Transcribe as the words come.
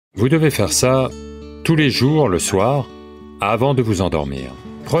Vous devez faire ça tous les jours, le soir, avant de vous endormir.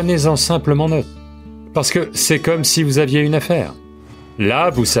 Prenez-en simplement note, parce que c'est comme si vous aviez une affaire. Là,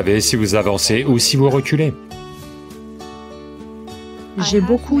 vous savez si vous avancez ou si vous reculez. J'ai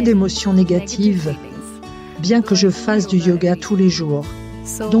beaucoup d'émotions négatives, bien que je fasse du yoga tous les jours.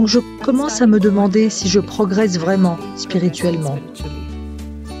 Donc je commence à me demander si je progresse vraiment spirituellement.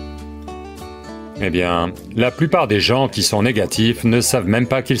 Eh bien, la plupart des gens qui sont négatifs ne savent même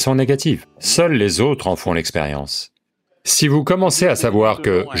pas qu'ils sont négatifs. Seuls les autres en font l'expérience. Si vous commencez à savoir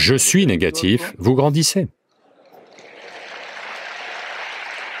que « je suis négatif », vous grandissez.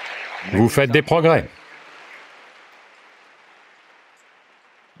 Vous faites des progrès.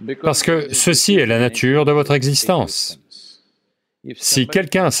 Parce que ceci est la nature de votre existence. Si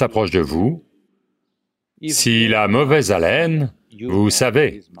quelqu'un s'approche de vous, s'il a mauvaise haleine, vous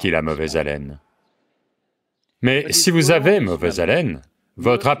savez qu'il a mauvaise haleine. Mais si vous avez mauvaise haleine,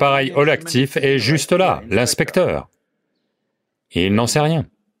 votre appareil olfactif est juste là, l'inspecteur. Il n'en sait rien.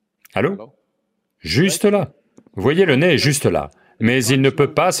 Allô? Juste là. Vous voyez, le nez est juste là. Mais il ne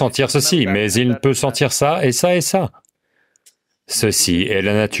peut pas sentir ceci, mais il peut sentir ça et ça et ça. Ceci est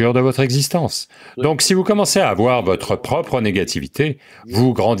la nature de votre existence. Donc si vous commencez à avoir votre propre négativité,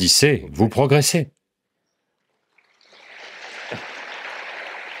 vous grandissez, vous progressez.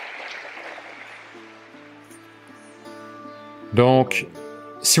 Donc,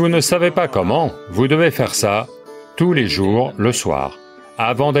 si vous ne savez pas comment, vous devez faire ça tous les jours, le soir,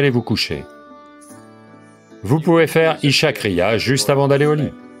 avant d'aller vous coucher. Vous pouvez faire Isha Kriya juste avant d'aller au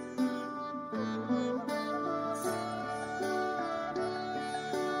lit.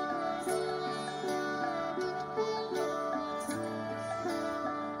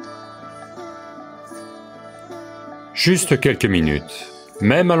 Juste quelques minutes.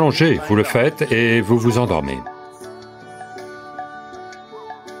 Même allongé, vous le faites et vous vous endormez.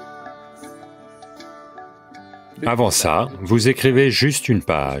 Avant ça, vous écrivez juste une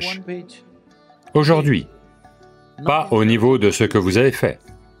page. Aujourd'hui, pas au niveau de ce que vous avez fait,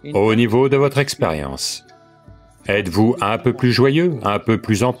 au niveau de votre expérience. Êtes-vous un peu plus joyeux, un peu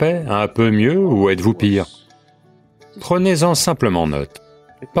plus en paix, un peu mieux ou êtes-vous pire? Prenez-en simplement note,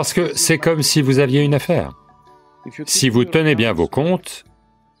 parce que c'est comme si vous aviez une affaire. Si vous tenez bien vos comptes,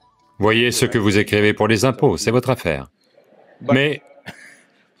 voyez ce que vous écrivez pour les impôts, c'est votre affaire. Mais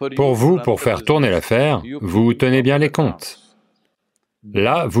pour vous, pour faire tourner l'affaire, vous tenez bien les comptes.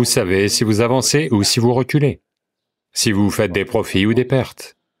 Là, vous savez si vous avancez ou si vous reculez, si vous faites des profits ou des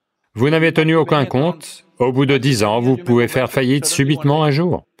pertes. Vous n'avez tenu aucun compte, au bout de 10 ans, vous pouvez faire faillite subitement un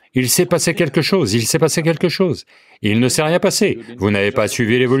jour. Il s'est passé quelque chose, il s'est passé quelque chose. Il ne s'est rien passé, vous n'avez pas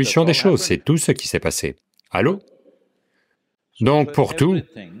suivi l'évolution des choses, c'est tout ce qui s'est passé. Allô? Donc pour tout,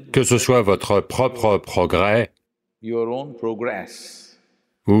 que ce soit votre propre progrès,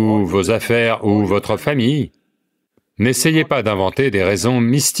 ou vos affaires, ou votre famille, n'essayez pas d'inventer des raisons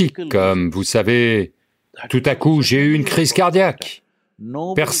mystiques comme, vous savez, tout à coup j'ai eu une crise cardiaque.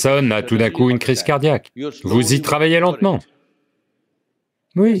 Personne n'a tout d'un coup une crise cardiaque. Vous y travaillez lentement.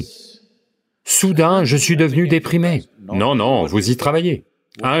 Oui. Soudain, je suis devenu déprimé. Non, non, vous y travaillez.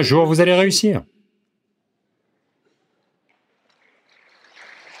 Un jour, vous allez réussir.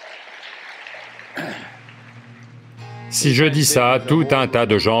 Si je dis ça, tout un tas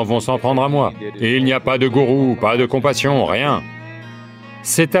de gens vont s'en prendre à moi. Et il n'y a pas de gourou, pas de compassion, rien.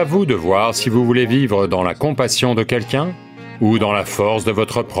 C'est à vous de voir si vous voulez vivre dans la compassion de quelqu'un ou dans la force de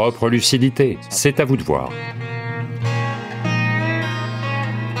votre propre lucidité. C'est à vous de voir.